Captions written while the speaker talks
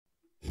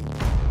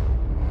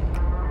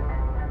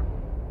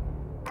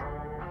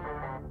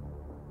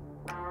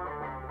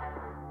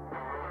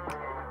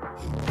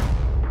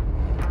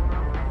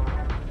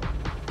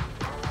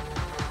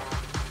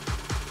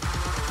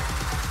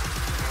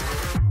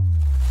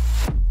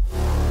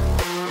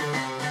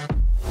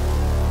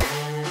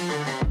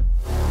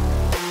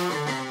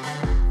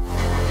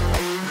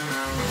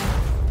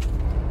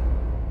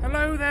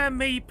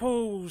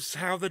Meeples,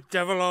 how the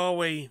devil are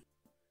we?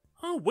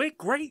 Oh, we're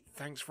great,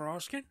 thanks for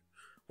asking.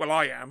 Well,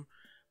 I am.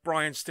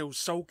 Brian's still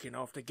sulking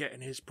after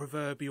getting his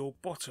proverbial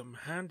bottom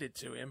handed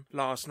to him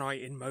last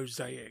night in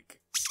Mosaic.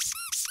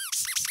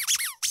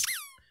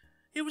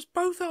 It was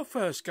both our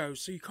first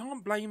goes, so you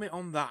can't blame it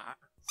on that.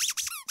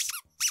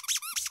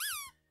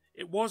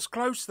 It was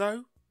close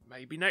though,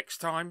 maybe next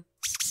time.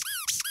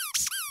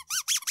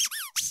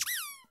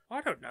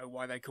 I don't know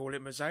why they call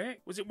it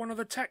Mosaic. Was it one of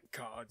the tech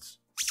cards?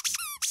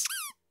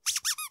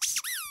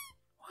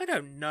 I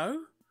don't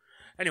know.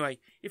 Anyway,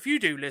 if you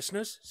do,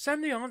 listeners,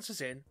 send the answers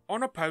in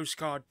on a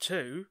postcard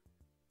to...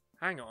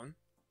 Hang on.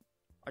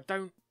 I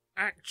don't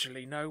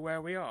actually know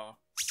where we are.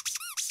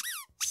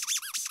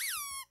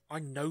 I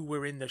know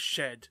we're in the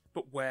shed,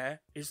 but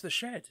where is the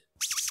shed?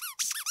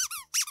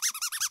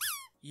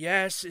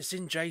 Yes, it's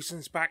in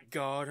Jason's back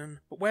garden,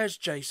 but where's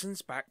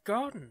Jason's back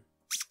garden?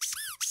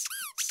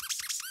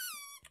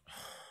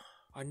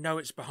 I know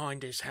it's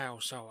behind his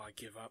house, so I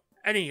give up.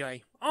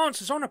 Anyway,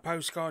 answers on a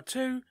postcard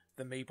to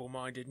the Meeple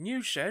Minded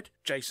news shed,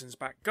 Jason's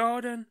back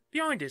garden,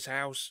 behind his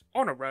house,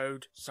 on a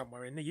road,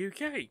 somewhere in the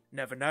UK.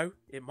 Never know,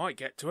 it might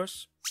get to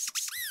us.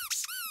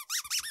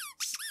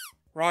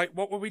 Right,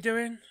 what were we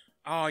doing?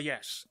 Ah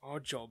yes, our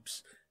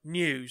jobs.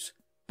 News.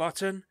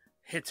 Button.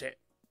 Hit it.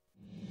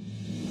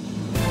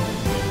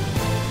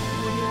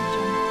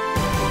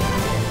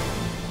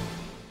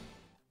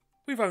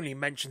 We've only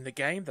mentioned the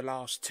game the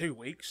last 2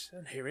 weeks,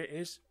 and here it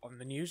is on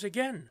the news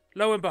again.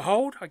 Lo and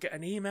behold, I get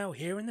an email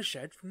here in the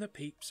shed from the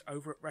peeps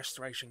over at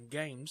Restoration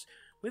Games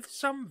with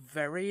some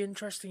very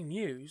interesting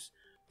news,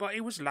 but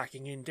it was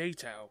lacking in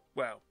detail.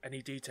 Well,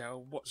 any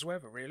detail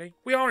whatsoever, really.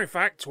 We are in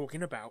fact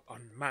talking about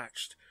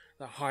Unmatched,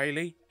 the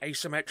highly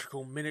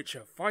asymmetrical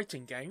miniature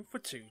fighting game for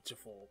 2 to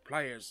 4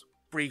 players.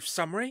 Brief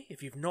summary,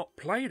 if you've not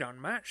played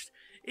Unmatched,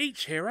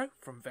 each hero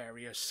from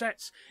various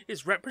sets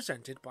is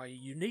represented by a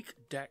unique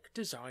deck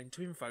designed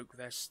to invoke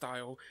their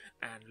style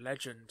and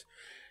legend.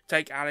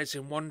 Take Alice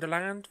in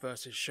Wonderland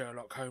versus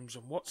Sherlock Holmes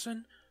and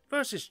Watson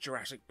versus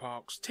Jurassic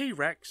Park's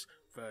T-Rex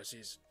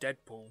versus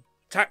Deadpool.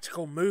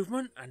 Tactical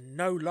movement and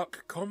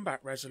no-luck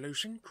combat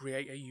resolution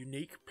create a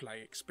unique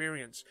play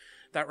experience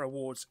that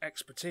rewards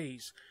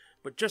expertise.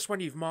 But just when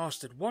you've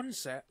mastered one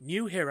set,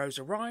 new heroes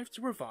arrive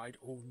to provide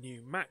all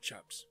new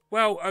matchups.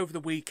 Well, over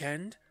the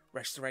weekend,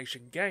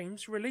 Restoration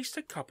Games released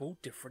a couple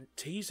different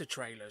teaser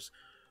trailers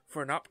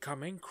for an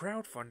upcoming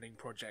crowdfunding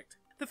project.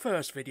 The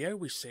first video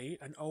we see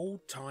an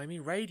old-timey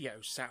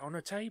radio sat on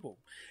a table.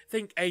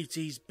 Think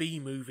 80s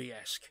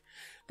B-movie-esque.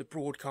 The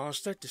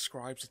broadcaster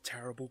describes a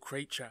terrible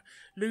creature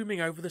looming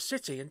over the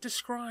city and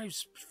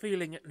describes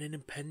feeling an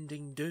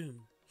impending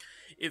doom.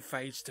 It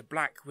fades to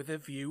black with a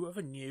view of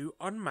a new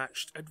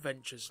Unmatched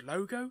Adventures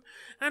logo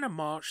and a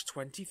March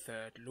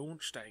 23rd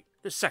launch date.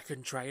 The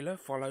second trailer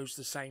follows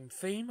the same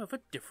theme of a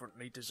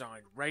differently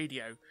designed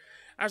radio,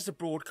 as the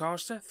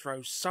broadcaster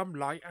throws some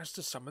light as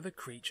to some of the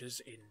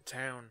creatures in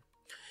town.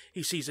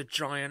 He sees a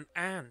giant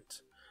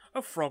ant,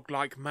 a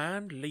frog-like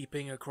man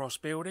leaping across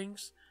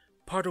buildings,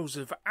 puddles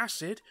of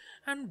acid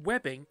and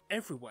webbing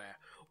everywhere,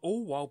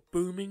 all while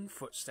booming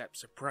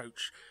footsteps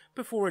approach,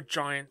 before a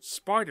giant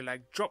spider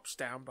leg drops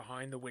down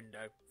behind the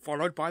window,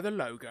 followed by the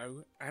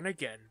logo and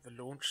again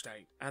the launch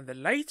date. And the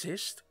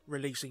latest,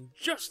 releasing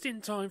just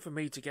in time for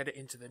me to get it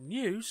into the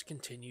news,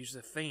 continues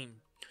the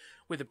theme,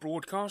 with the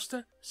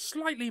broadcaster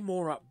slightly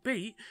more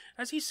upbeat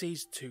as he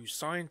sees 2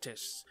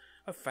 scientists,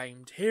 a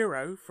famed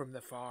hero from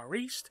the Far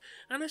East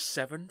and a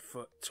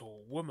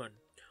 7-foot-tall woman.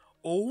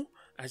 All,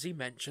 as he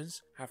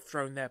mentions, have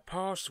thrown their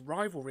past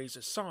rivalries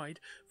aside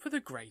for the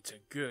greater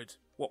good.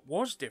 What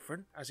was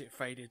different as it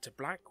faded to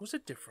black was a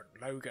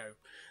different logo.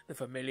 The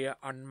familiar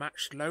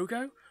Unmatched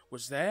logo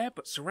was there,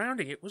 but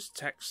surrounding it was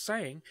text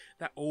saying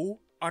that all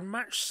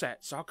Unmatched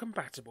sets are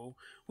compatible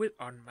with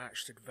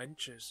Unmatched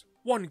Adventures.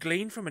 One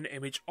gleaned from an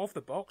image of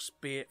the box,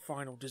 be it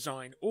final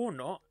design or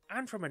not,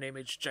 and from an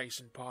image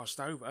Jason passed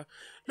over,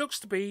 looks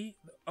to be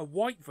a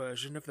white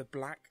version of the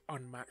black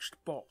Unmatched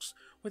box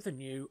with the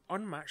new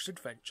Unmatched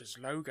Adventures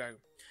logo.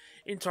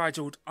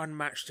 Entitled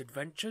Unmatched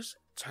Adventures,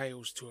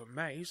 Tales to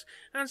Amaze,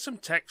 and some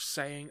text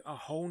saying a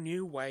whole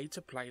new way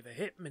to play the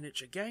hit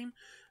miniature game,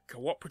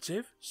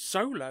 cooperative,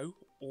 solo,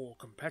 or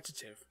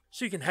competitive.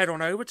 So you can head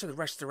on over to the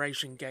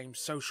Restoration Games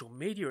social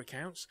media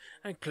accounts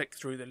and click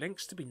through the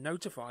links to be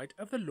notified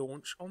of the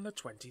launch on the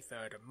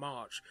 23rd of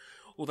March,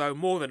 although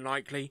more than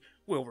likely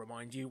we'll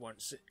remind you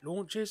once it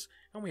launches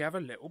and we have a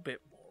little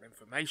bit more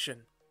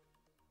information.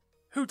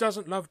 Who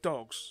doesn't love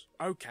dogs?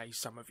 Okay,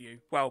 some of you.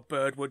 Well,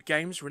 Birdwood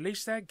Games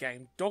released their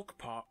game Dog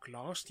Park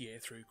last year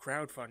through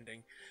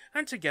crowdfunding,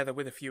 and together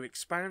with a few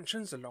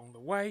expansions along the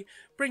way,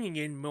 bringing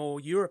in more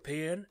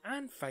European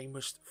and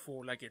famous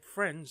four-legged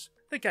friends.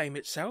 The game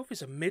itself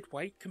is a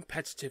mid-weight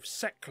competitive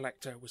set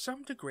collector with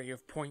some degree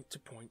of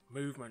point-to-point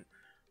movement.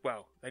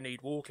 Well, they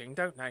need walking,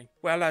 don't they?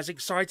 Well, as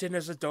exciting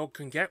as a dog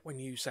can get when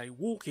you say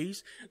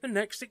walkies, the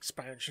next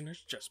expansion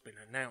has just been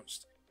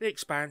announced. The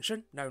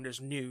expansion, known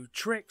as New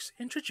Tricks,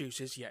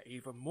 introduces yet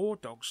even more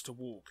dogs to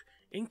walk,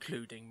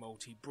 including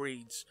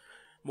multi-breeds.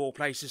 more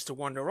places to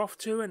wander off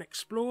to and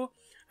explore,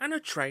 and a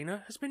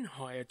trainer has been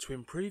hired to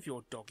improve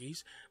your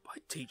doggies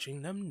by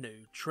teaching them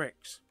new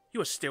tricks. You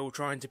are still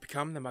trying to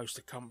become the most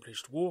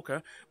accomplished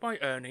walker by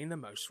earning the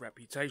most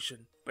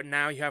reputation, but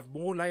now you have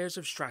more layers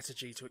of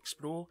strategy to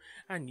explore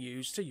and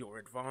use to your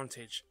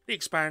advantage. The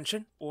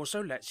expansion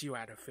also lets you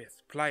add a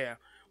 5th player,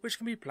 which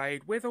can be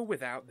played with or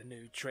without the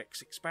new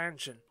tricks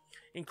expansion,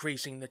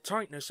 increasing the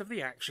tightness of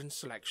the action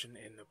selection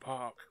in the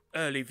park.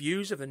 Early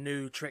views of the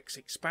new tricks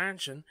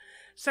expansion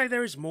say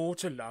there is more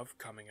to love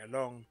coming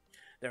along.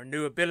 There are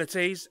new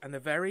abilities and the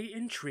very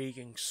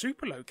intriguing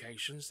super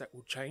locations that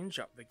will change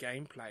up the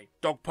gameplay.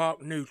 Dog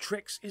Park New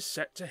Tricks is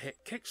set to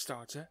hit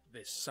Kickstarter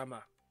this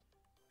summer.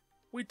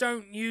 We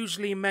don't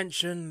usually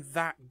mention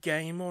that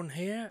game on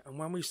here, and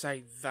when we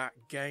say that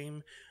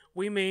game,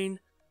 we mean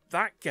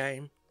that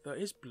game that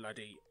is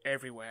bloody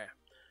everywhere.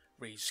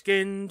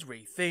 Reskinned,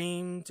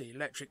 rethemed,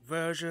 electric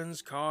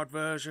versions, card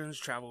versions,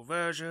 travel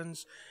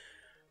versions.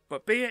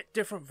 But be it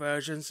different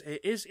versions,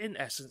 it is in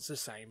essence the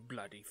same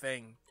bloody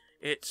thing.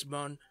 It's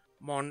no,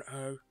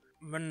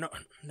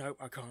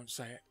 I can't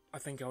say it. I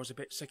think I was a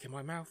bit sick in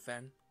my mouth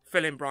then.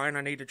 Fill in, Brian,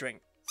 I need a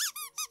drink.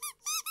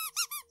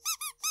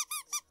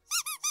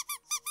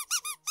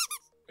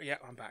 Yeah,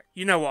 I'm back.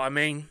 You know what I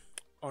mean.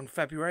 On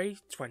February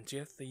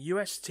 20th, the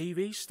US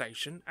TV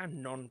station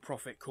and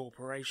non-profit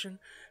corporation,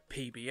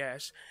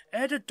 PBS,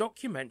 aired a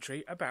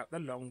documentary about the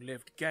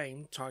long-lived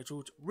game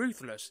titled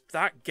Ruthless,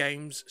 that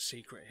game's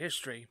secret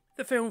history.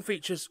 The film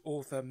features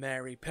author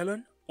Mary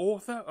Pillen,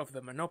 author of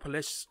The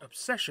Monopolist's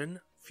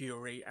Obsession,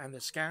 Fury and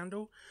the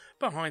Scandal,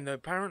 behind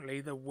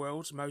apparently the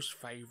world's most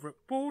favourite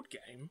board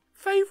game.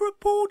 Favourite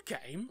board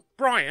game?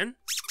 Brian?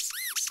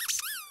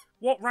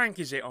 What rank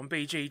is it on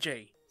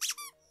BGG?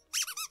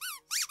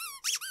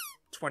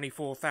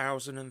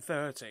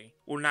 24,030.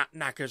 Well, that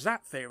knackers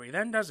that theory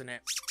then, doesn't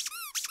it?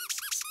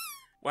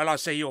 Well, I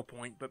see your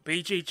point, but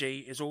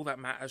BGG is all that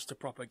matters to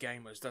proper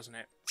gamers, doesn't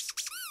it?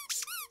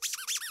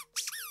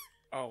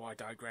 Oh, I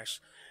digress.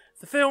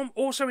 The film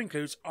also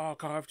includes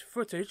archived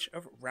footage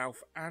of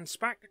Ralph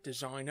Anspach,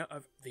 designer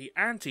of the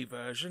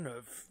anti-version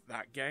of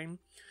that game,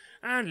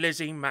 and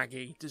Lizzie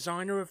Maggie,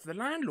 designer of the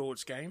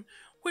Landlord's game,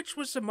 which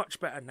was a much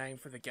better name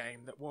for the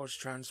game that was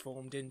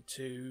transformed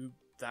into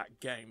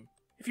that game.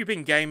 If you've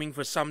been gaming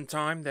for some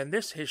time, then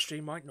this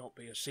history might not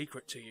be a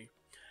secret to you.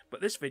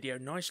 But this video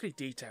nicely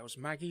details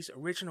Maggie's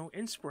original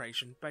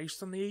inspiration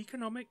based on the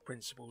economic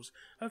principles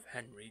of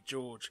Henry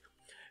George,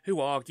 who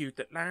argued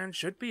that land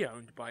should be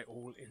owned by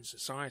all in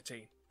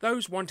society.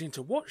 Those wanting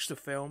to watch the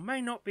film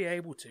may not be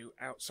able to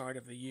outside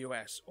of the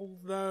US,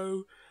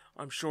 although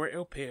I'm sure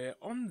it'll appear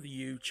on the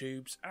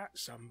YouTubes at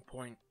some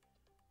point.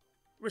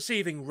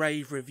 Receiving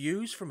rave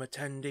reviews from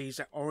attendees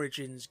at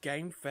Origins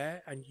Game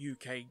Fair and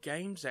UK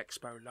Games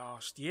Expo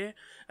last year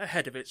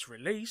ahead of its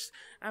release,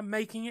 and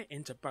making it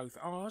into both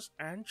ours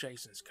and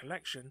Jason's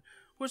collection,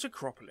 was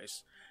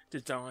Akropolis,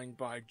 designed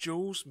by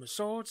Jules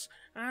Massords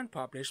and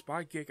published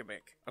by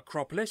Gigamic.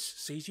 Akropolis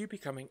sees you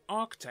becoming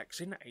architects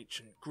in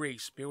ancient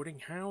Greece,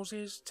 building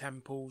houses,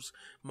 temples,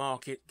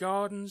 market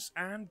gardens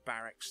and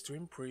barracks to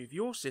improve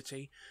your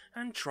city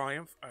and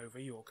triumph over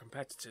your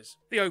competitors.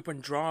 The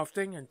open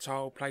drafting and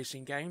tile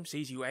placing game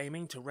sees you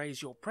aiming to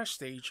raise your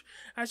prestige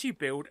as you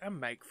build and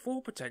make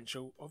full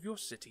potential of your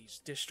city's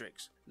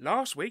districts.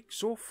 Last week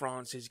saw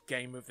France's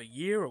Game of the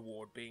Year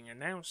award being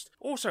announced,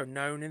 also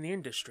known in the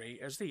industry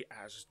as the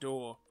As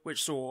d'Or,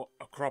 which saw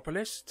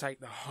Akropolis take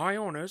the high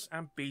honours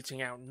and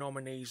beating out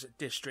nominees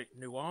District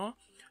Noir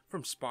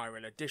from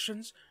Spiral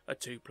Editions, a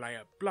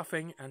 2-player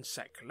bluffing and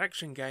set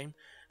collection game,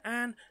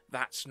 and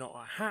That's Not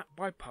a Hat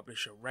by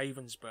publisher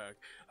Ravensburg,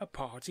 a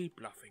party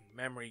bluffing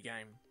memory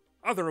game.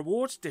 Other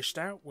awards dished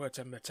out were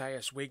to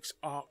Matthias Wigg's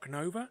Ark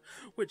Nova,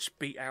 which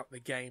beat out the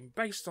game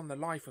based on the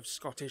life of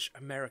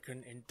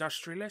Scottish-American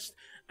industrialist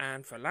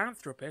and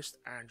philanthropist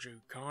Andrew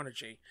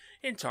Carnegie,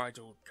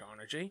 entitled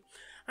Carnegie,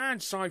 and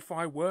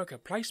sci-fi worker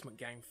placement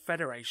game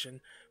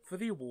Federation for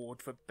the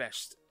award for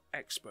Best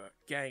Expert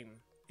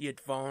Game. The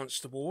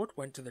Advanced Award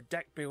went to the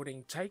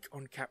deck-building take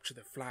on Capture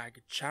the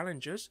Flag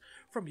Challengers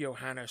from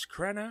Johannes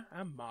Krenner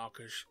and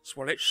Markus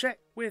Swalitschek,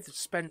 with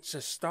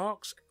Spencer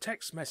Stark's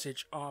text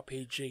message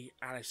RPG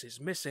Alice is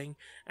Missing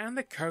and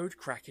the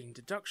code-cracking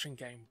deduction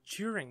game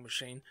Turing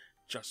Machine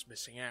just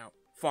missing out.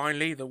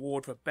 Finally, the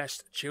award for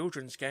Best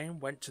Children's Game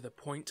went to the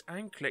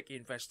point-and-click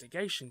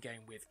investigation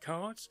game with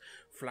cards,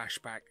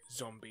 Flashback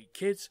Zombie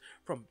Kids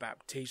from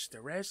Baptiste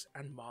Derez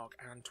and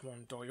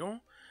Marc-Antoine Doyon,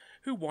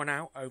 who won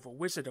out over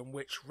Wizard and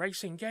Witch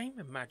racing game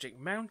Magic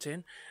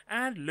Mountain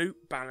and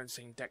loop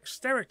balancing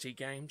dexterity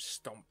game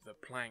Stomp the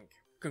Plank.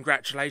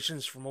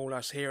 Congratulations from all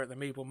us here at the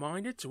Meeple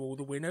Minded to all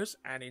the winners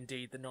and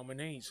indeed the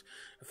nominees.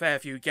 A fair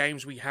few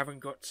games we haven't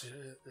got to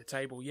the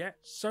table yet,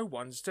 so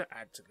ones to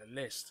add to the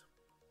list.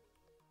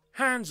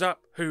 Hands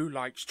up, who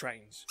likes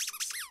trains?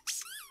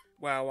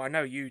 Well, I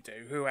know you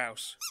do, who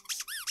else?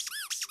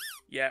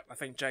 Yeah, I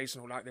think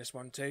Jason will like this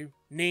one too.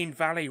 Nene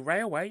Valley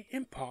Railway,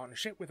 in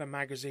partnership with a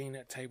magazine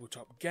at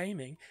Tabletop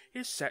Gaming,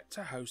 is set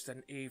to host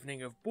an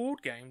evening of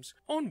board games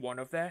on one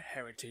of their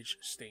heritage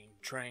steam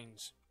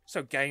trains.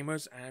 So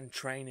gamers and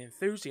train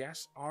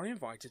enthusiasts are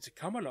invited to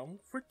come along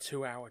for a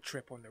 2-hour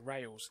trip on the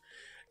rails,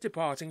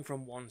 departing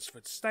from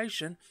Wansford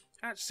Station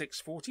at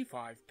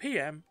 6:45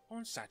 p.m.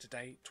 on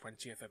Saturday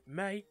 20th of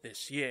May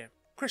this year.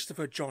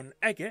 Christopher John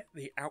Eggett,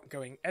 the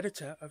outgoing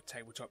editor of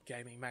Tabletop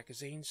Gaming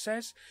magazine,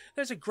 says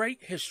there's a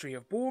great history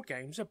of board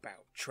games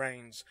about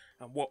trains,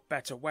 and what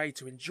better way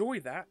to enjoy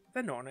that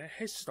than on a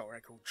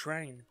historical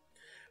train.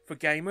 For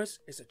gamers,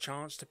 it's a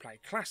chance to play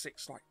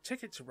classics like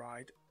Ticket to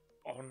Ride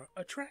on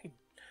a train.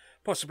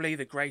 Possibly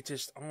the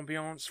greatest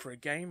ambiance for a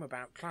game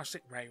about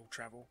classic rail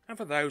travel, and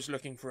for those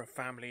looking for a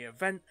family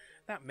event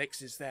that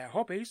mixes their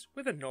hobbies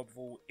with a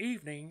novel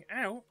evening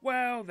out,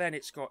 well then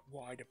it's got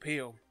wide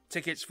appeal.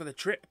 Tickets for the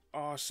trip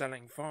are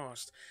selling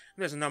fast,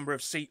 and there's a number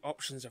of seat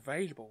options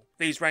available.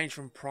 These range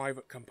from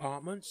private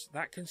compartments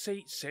that can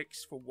seat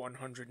 6 for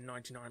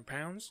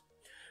 £199,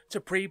 to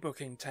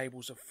pre-booking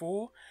tables of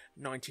 4,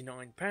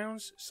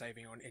 £99,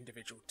 saving on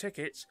individual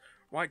tickets,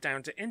 right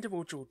down to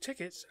individual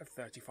tickets of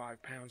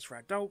 £35 for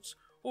adults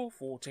or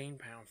 £14.50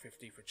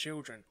 for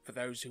children, for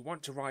those who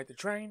want to ride the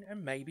train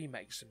and maybe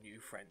make some new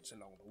friends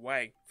along the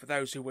way. For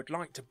those who would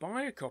like to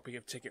buy a copy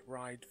of Ticket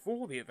Ride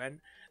for the event,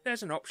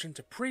 there's an option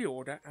to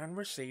pre-order and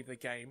receive the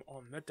game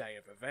on the day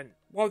of event.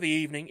 While the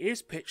evening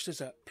is pitched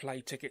as a play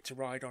Ticket to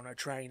Ride on a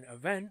train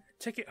event,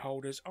 ticket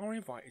holders are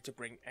invited to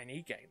bring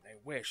any game they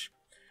wish.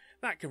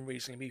 That can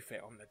reasonably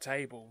fit on the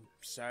table,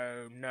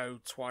 so no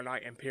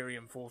Twilight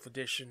Imperium 4th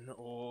edition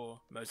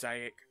or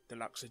Mosaic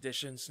Deluxe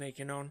edition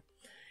sneaking on.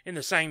 In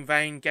the same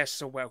vein,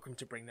 guests are welcome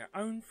to bring their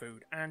own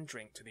food and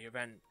drink to the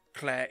event.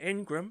 Claire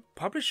Ingram,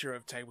 publisher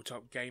of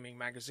Tabletop Gaming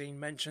magazine,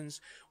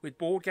 mentions, with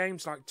board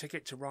games like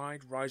Ticket to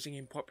Ride rising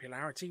in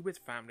popularity with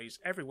families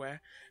everywhere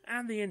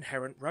and the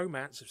inherent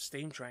romance of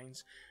steam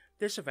trains,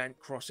 this event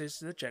crosses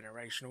the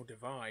generational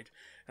divide,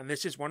 and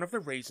this is one of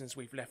the reasons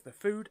we've left the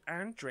food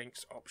and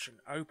drinks option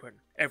open.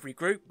 Every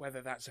group,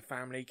 whether that's a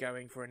family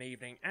going for an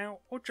evening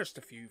out or just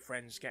a few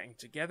friends getting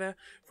together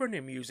for an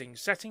amusing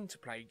setting to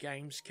play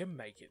games, can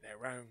make it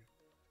their own.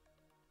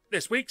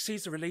 This week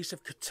sees the release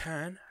of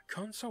Catan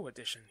Console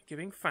Edition,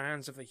 giving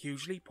fans of the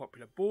hugely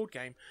popular board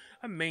game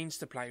a means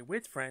to play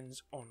with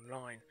friends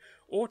online,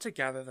 or to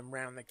gather them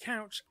round the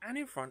couch and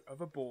in front of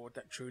a board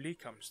that truly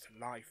comes to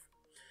life.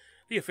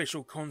 The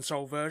official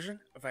console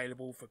version,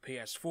 available for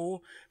PS4,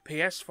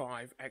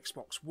 PS5,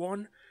 Xbox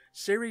One,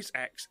 Series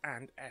X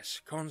and S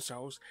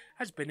consoles,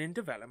 has been in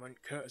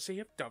development courtesy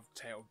of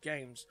Dovetail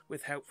Games,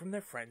 with help from their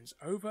friends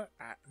over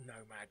at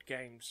Nomad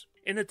Games.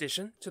 In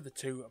addition to the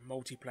 2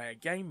 multiplayer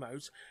game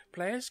modes,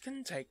 players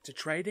can take to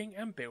trading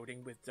and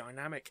building with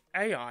dynamic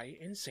AI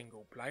in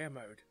single player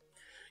mode,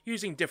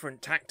 using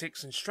different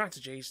tactics and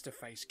strategies to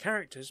face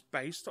characters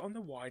based on the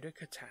wider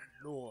Catan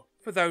lore.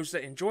 For those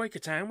that enjoy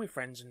Catan with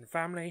friends and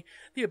family,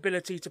 the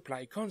ability to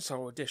play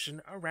Console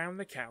Edition around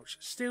the couch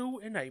still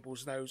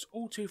enables those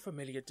all too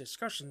familiar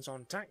discussions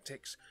on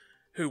tactics.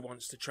 Who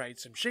wants to trade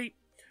some sheep?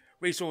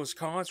 Resource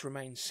cards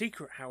remain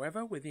secret,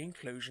 however, with the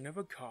inclusion of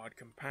a card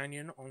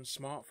companion on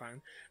smartphone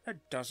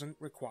that doesn't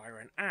require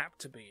an app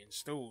to be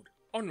installed.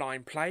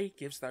 Online play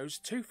gives those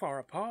too far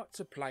apart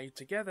to play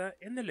together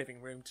in the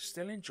living room to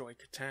still enjoy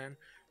Catan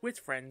with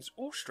friends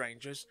or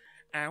strangers,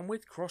 and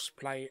with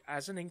cross-play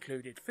as an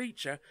included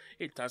feature,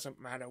 it doesn't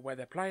matter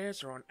whether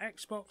players are on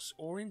Xbox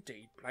or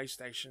indeed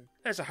PlayStation.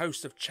 There's a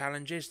host of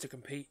challenges to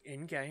compete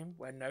in-game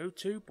where no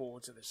 2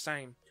 boards are the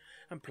same,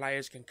 and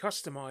players can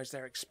customise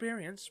their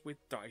experience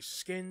with dice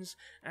skins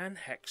and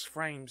hex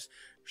frames,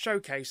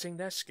 showcasing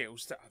their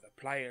skills to other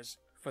players.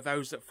 For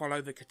those that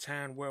follow the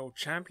Catan World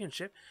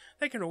Championship,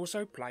 they can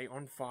also play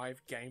on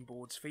 5 game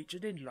boards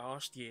featured in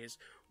last year's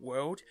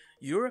World,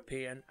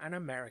 European and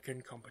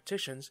American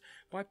competitions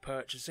by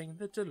purchasing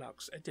the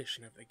deluxe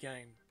edition of the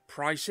game.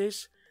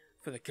 Prices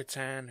for the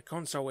Catan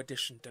Console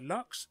Edition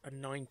Deluxe are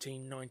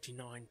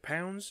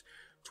 £19.99,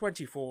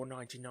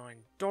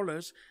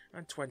 $24.99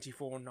 and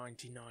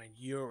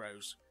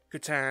 €24.99.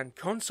 Catan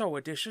Console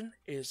Edition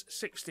is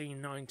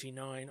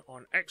 $16.99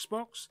 on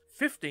Xbox,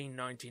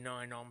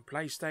 $15.99 on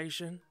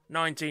PlayStation,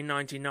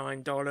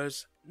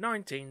 $19.99,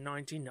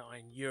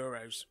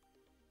 €19.99.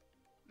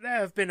 There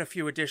have been a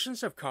few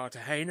editions of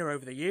Cartagena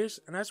over the years,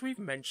 and as we've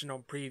mentioned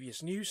on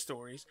previous news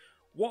stories,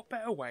 what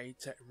better way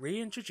to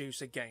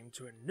reintroduce a game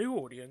to a new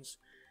audience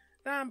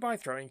than by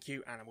throwing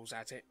cute animals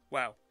at it?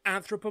 Well,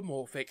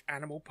 anthropomorphic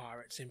animal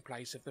pirates in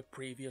place of the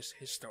previous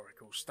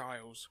historical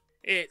styles.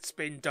 It's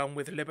been done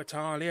with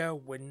Libertalia,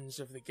 Winds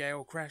of the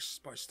Gale Crests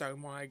by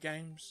Stonemaier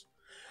Games,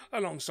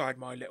 alongside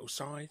My Little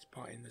Side,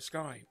 Pie in the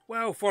Sky.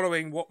 Well,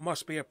 following what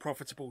must be a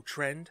profitable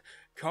trend,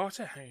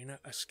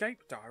 Cartagena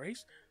Escape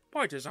Diaries,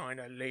 by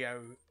designer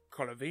Leo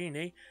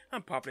Colovini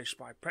and published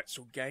by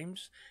Pretzel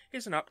Games,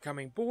 is an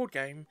upcoming board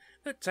game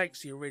that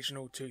takes the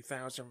original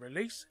 2000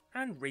 release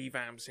and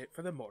revamps it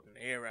for the modern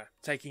era,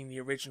 taking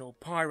the original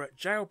pirate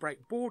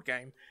jailbreak board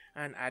game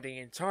and adding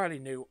entirely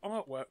new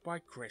artwork by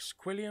Chris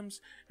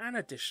Quilliams and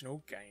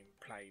additional game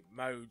gameplay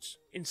modes.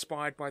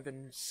 Inspired by the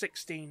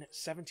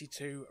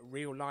 1672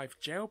 real-life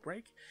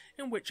jailbreak,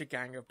 in which a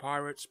gang of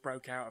pirates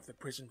broke out of the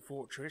prison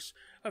fortress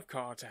of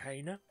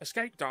Cartagena,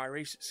 Escape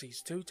Diaries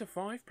sees 2 to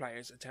 5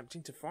 players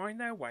attempting to find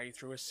their way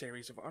through a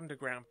series of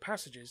underground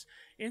passages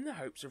in the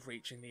hopes of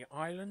reaching the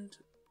island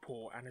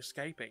port and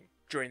escaping.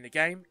 During the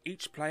game,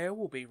 each player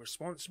will be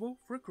responsible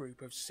for a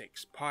group of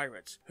 6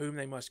 pirates, whom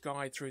they must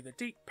guide through the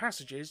deep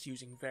passages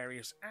using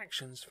various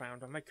actions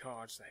found on the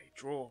cards they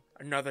draw.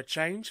 Another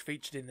change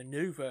featured in the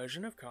new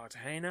version of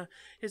Cartagena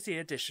is the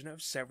addition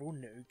of several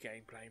new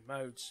gameplay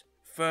modes.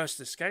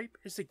 First Escape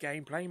is the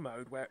gameplay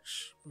mode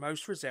which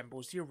most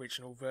resembles the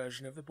original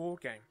version of the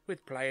board game,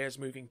 with players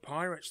moving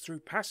pirates through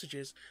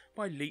passages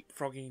by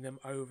leapfrogging them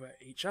over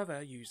each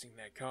other using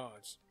their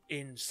cards.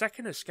 In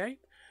Second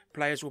Escape,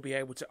 players will be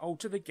able to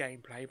alter the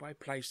gameplay by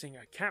placing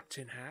a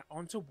captain hat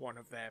onto one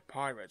of their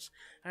pirates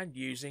and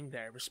using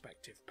their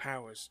respective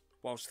powers,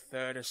 whilst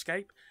Third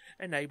Escape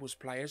enables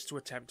players to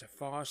attempt a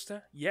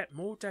faster yet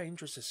more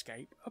dangerous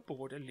escape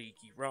aboard a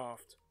leaky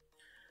raft.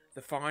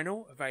 The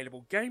final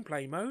available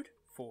gameplay mode,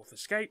 Fourth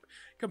Escape,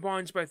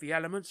 combines both the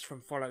elements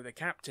from Follow the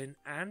Captain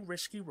and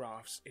Risky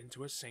Rafts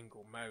into a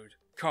single mode.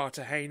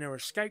 Cartagena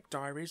Escape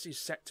Diaries is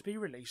set to be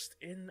released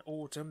in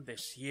autumn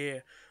this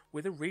year,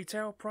 with a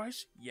retail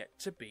price yet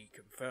to be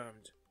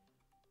confirmed.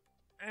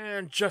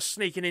 And just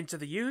sneaking into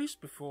the news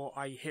before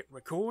I hit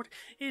record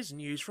is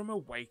news from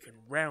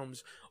Awakened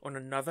Realms on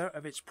another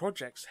of its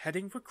projects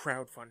heading for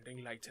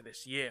crowdfunding later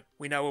this year.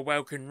 We know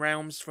Awakened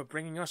Realms for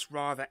bringing us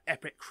rather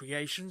epic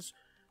creations,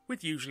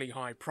 with usually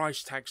high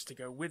price tags to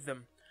go with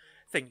them.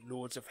 Think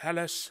Lords of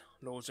Hellas,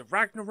 Lords of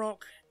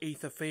Ragnarok,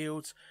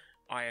 Aetherfields,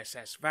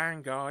 ISS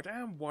Vanguard,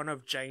 and one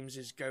of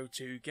James's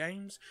go-to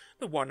games,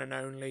 the one and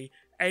only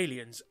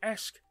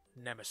Aliens-esque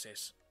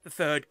Nemesis. The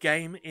third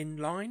game in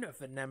line of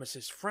the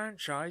Nemesis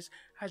franchise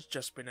has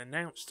just been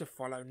announced to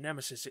follow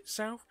Nemesis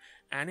itself,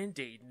 and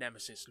indeed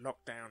Nemesis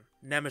Lockdown.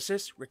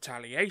 Nemesis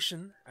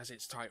Retaliation, as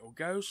its title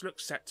goes,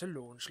 looks set to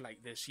launch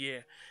late this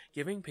year,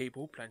 giving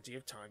people plenty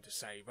of time to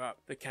save up.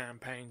 The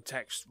campaign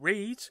text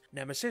reads,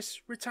 Nemesis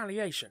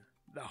Retaliation,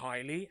 the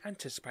highly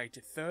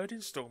anticipated third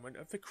installment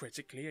of the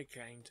critically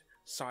acclaimed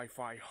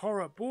sci-fi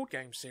horror board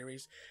game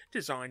series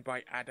designed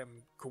by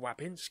Adam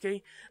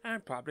Kwapinski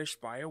and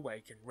published by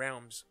Awakened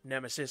Realms.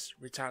 Nemesis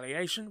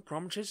Retaliation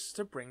promises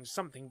to bring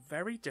something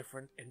very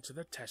different into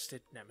the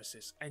tested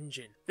Nemesis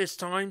engine. This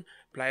time,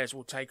 players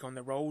will take on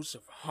the roles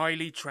of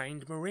highly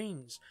trained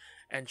Marines,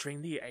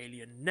 entering the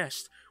alien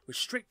nest with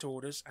strict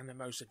orders and the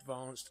most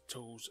advanced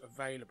tools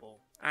available.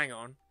 Hang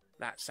on,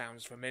 that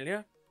sounds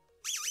familiar.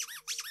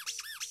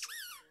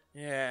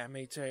 Yeah,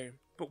 me too.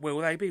 But will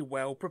they be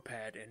well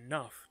prepared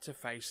enough to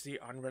face the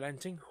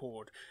unrelenting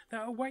horde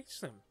that awaits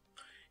them?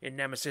 In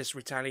Nemesis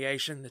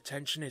Retaliation, the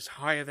tension is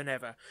higher than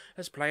ever,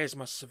 as players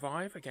must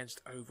survive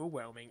against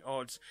overwhelming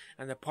odds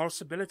and the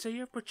possibility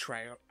of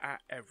betrayal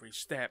at every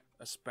step,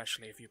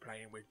 especially if you're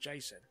playing with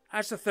Jason.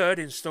 As the third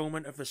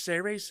installment of the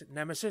series,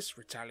 Nemesis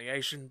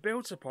Retaliation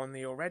builds upon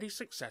the already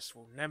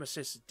successful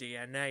Nemesis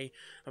DNA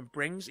and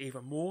brings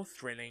even more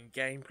thrilling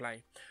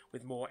gameplay,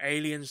 with more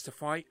aliens to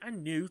fight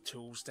and new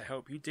tools to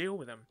help you deal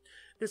with them.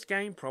 This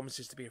game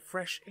promises to be a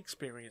fresh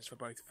experience for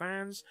both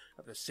fans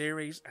of the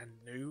series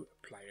and new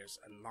players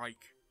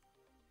alike.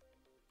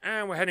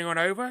 And we're heading on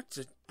over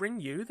to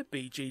bring you the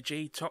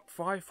BGG Top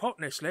 5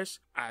 Hotness list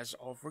as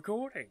of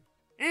recording.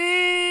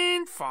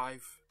 In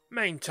 5.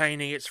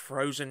 Maintaining its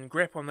frozen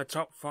grip on the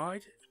top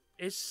 5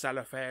 is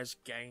Cellophaire's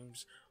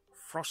Games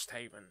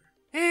Frosthaven.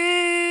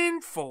 In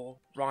 4.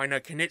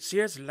 Reiner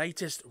Knizia's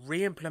latest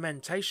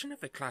re-implementation of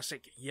the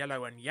classic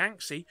Yellow and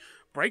Yangtze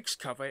breaks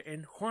cover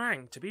in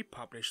Huang to be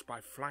published by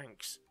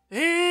Flanks.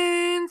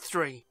 In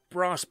 3.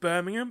 Brass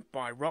Birmingham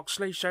by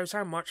Roxley shows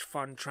how much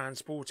fun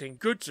transporting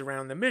goods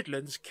around the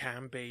Midlands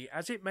can be,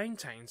 as it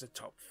maintains a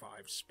top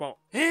 5 spot.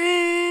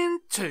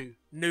 In 2.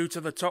 New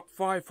to the top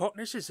 5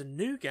 hotness is a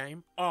new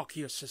game,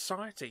 Arceus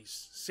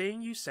Societies,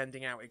 seeing you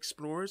sending out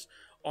explorers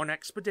on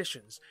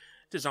expeditions,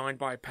 designed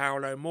by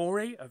Paolo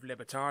Mori of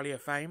Libertalia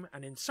fame,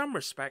 and in some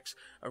respects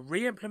a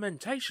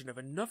re-implementation of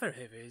another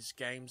of his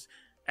games,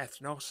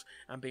 Ethnos,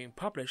 and being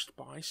published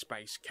by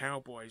Space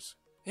Cowboys.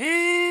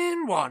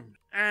 In 1.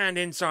 And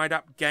Inside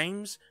Up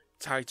Games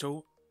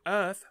title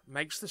Earth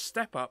makes the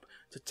step up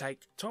to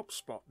take top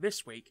spot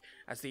this week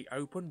as the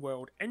open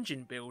world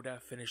engine builder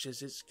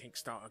finishes its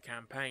Kickstarter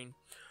campaign,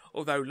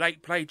 although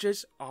late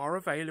pledges are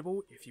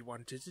available if you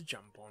wanted to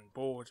jump on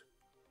board.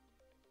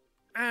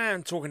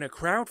 And talking of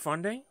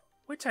crowdfunding,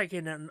 we're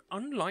taking an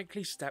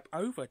unlikely step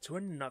over to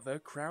another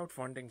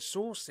crowdfunding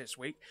source this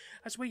week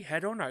as we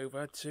head on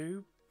over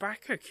to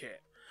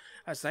BackerKit,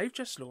 as they've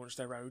just launched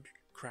their own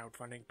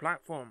crowdfunding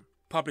platform.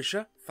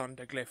 Publisher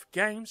Thunderglyph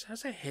Games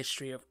has a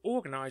history of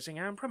organising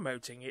and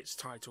promoting its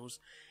titles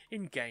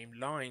in game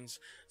lines,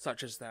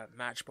 such as the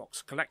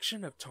Matchbox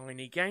collection of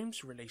tiny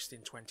games released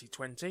in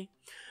 2020,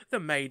 the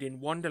Made in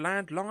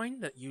Wonderland line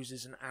that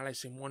uses an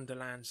Alice in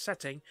Wonderland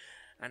setting,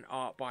 and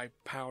art by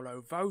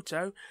Paolo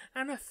Voto,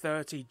 and a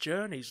 30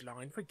 Journeys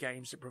line for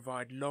games that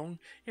provide long,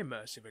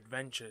 immersive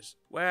adventures.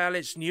 Well,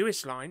 its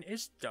newest line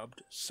is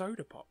dubbed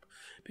Soda Pop,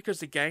 because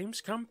the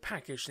games come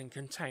packaged in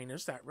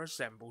containers that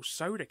resemble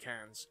soda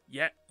cans.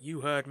 Yep,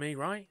 you heard me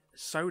right,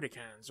 soda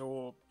cans,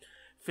 or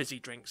fizzy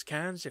drinks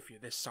cans if you're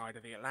this side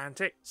of the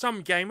Atlantic.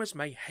 Some gamers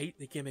may hate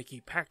the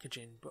gimmicky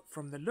packaging, but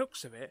from the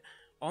looks of it,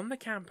 on the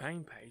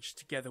campaign page,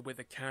 together with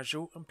the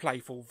casual and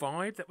playful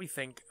vibe that we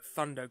think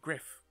Thunder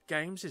Griff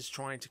Games is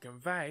trying to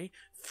convey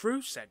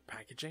through said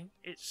packaging,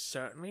 it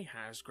certainly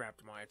has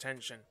grabbed my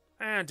attention.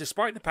 And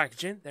despite the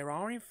packaging, there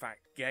are in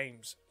fact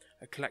games.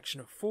 A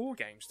collection of 4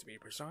 games to be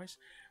precise,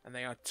 and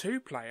they are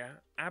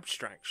 2-player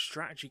abstract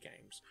strategy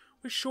games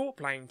with short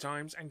playing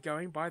times and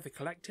going by the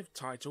collective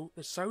title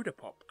the Soda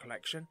Pop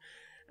Collection,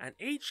 and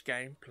each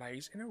game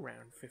plays in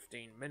around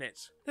 15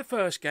 minutes. The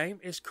first game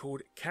is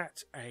called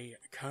Catan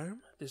Console,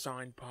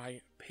 designed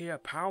by Pier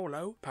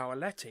Paolo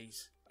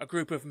Paolettis. A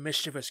group of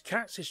mischievous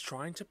cats is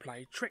trying to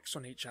play tricks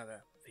on each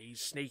other.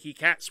 These sneaky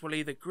cats will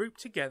either group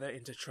together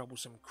into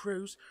troublesome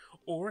crews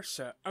or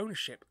assert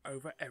ownership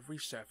over every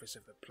surface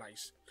of the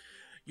place.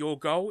 Your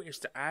goal is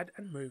to add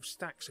and move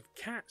stacks of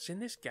cats in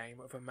this game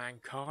of a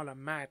Mancala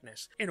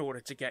madness in order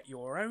to get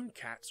your own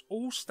cats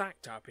all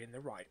stacked up in the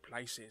right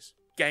places.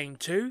 Game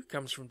 2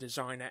 comes from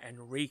designer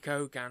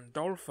Enrico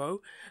Gandolfo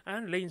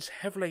and leans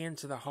heavily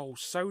into the whole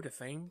soda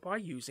theme by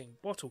using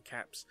bottle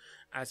caps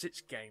as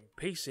its game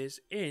pieces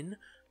in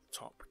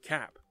Top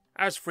Cap.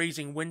 As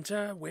freezing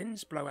winter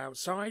winds blow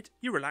outside,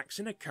 you relax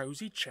in a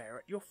cosy chair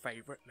at your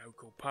favourite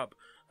local pub,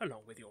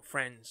 along with your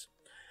friends.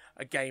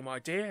 A game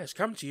idea has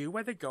come to you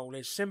where the goal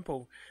is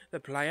simple. The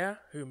player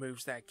who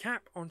moves their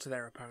cap onto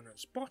their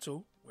opponent's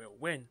bottle will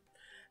win.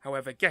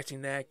 However,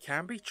 getting there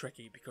can be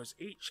tricky because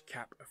each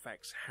cap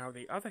affects how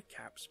the other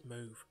caps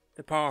move.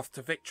 The path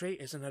to victory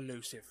is an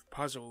elusive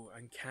puzzle,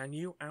 and can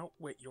you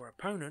outwit your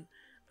opponent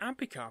and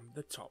become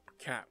the top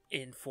cap?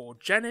 In For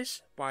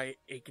Genis by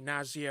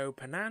Ignacio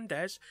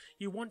Penandez,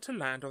 you want to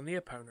land on the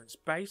opponent's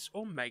base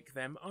or make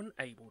them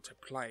unable to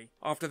play.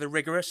 After the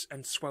rigorous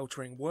and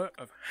sweltering work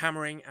of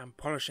hammering and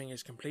polishing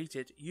is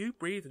completed, you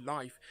breathe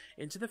life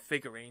into the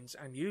figurines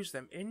and use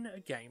them in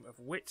a game of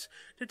wit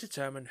to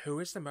determine who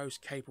is the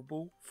most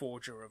capable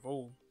forger of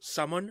all.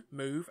 Summon,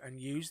 move and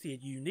use the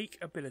unique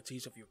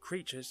abilities of your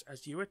creatures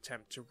as you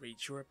attempt to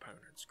reach your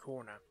opponent's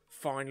corner.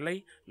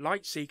 Finally,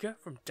 Lightseeker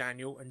from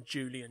Daniel and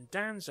Julian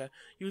Danza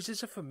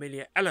uses a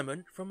familiar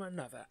element from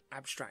another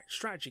abstract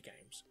strategy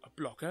games, a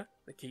blocker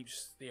that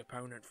keeps the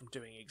opponent from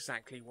doing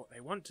exactly what they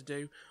want to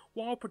do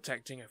while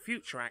protecting a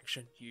future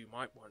action you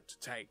might want to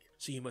take.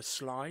 So you must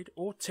slide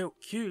or tilt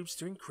cubes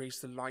to increase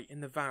the light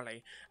in the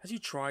valley as you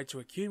try to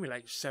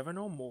accumulate 7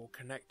 or more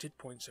connected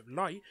points of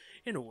light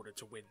in order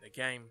to win the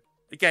game.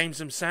 The games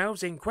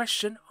themselves in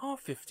question are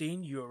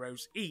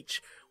 €15 each,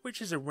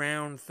 which is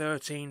around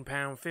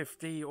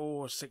 £13.50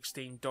 or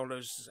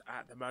 $16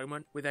 at the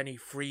moment, with any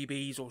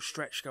freebies or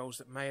stretch goals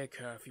that may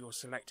occur for your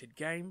selected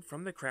game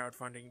from the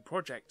crowdfunding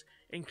project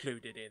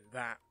included in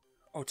that.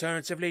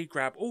 Alternatively,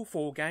 grab all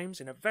 4 games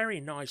in a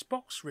very nice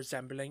box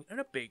resembling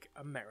a big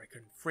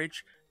American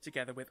fridge,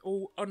 together with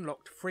all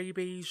unlocked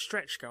freebies,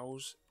 stretch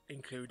goals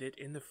included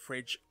in the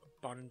fridge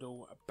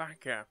bundle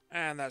backer,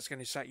 and that's going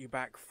to set you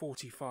back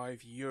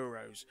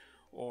 €45,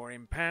 or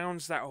in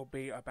pounds that'll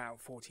be about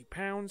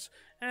 £40,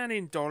 and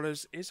in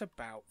dollars is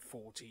about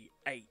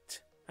 48.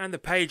 And the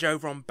page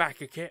over on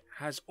BackerKit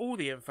has all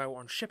the info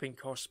on shipping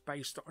costs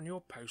based on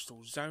your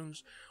postal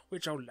zones,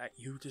 which I'll let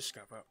you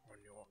discover on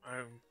your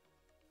own.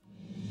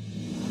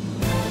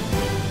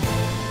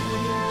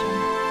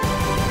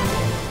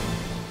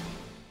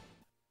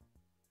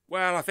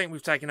 Well, I think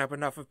we've taken up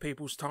enough of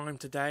people's time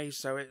today,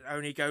 so it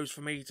only goes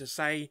for me to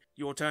say,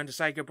 your turn to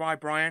say goodbye,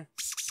 Brian.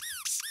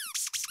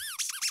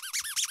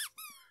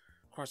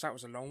 Christ, that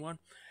was a long one.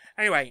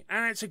 Anyway,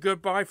 and it's a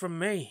goodbye from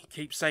me.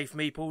 Keep safe,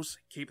 Meeples.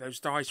 Keep those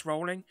dice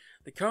rolling,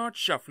 the cards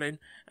shuffling,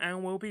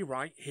 and we'll be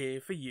right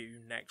here for you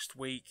next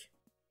week.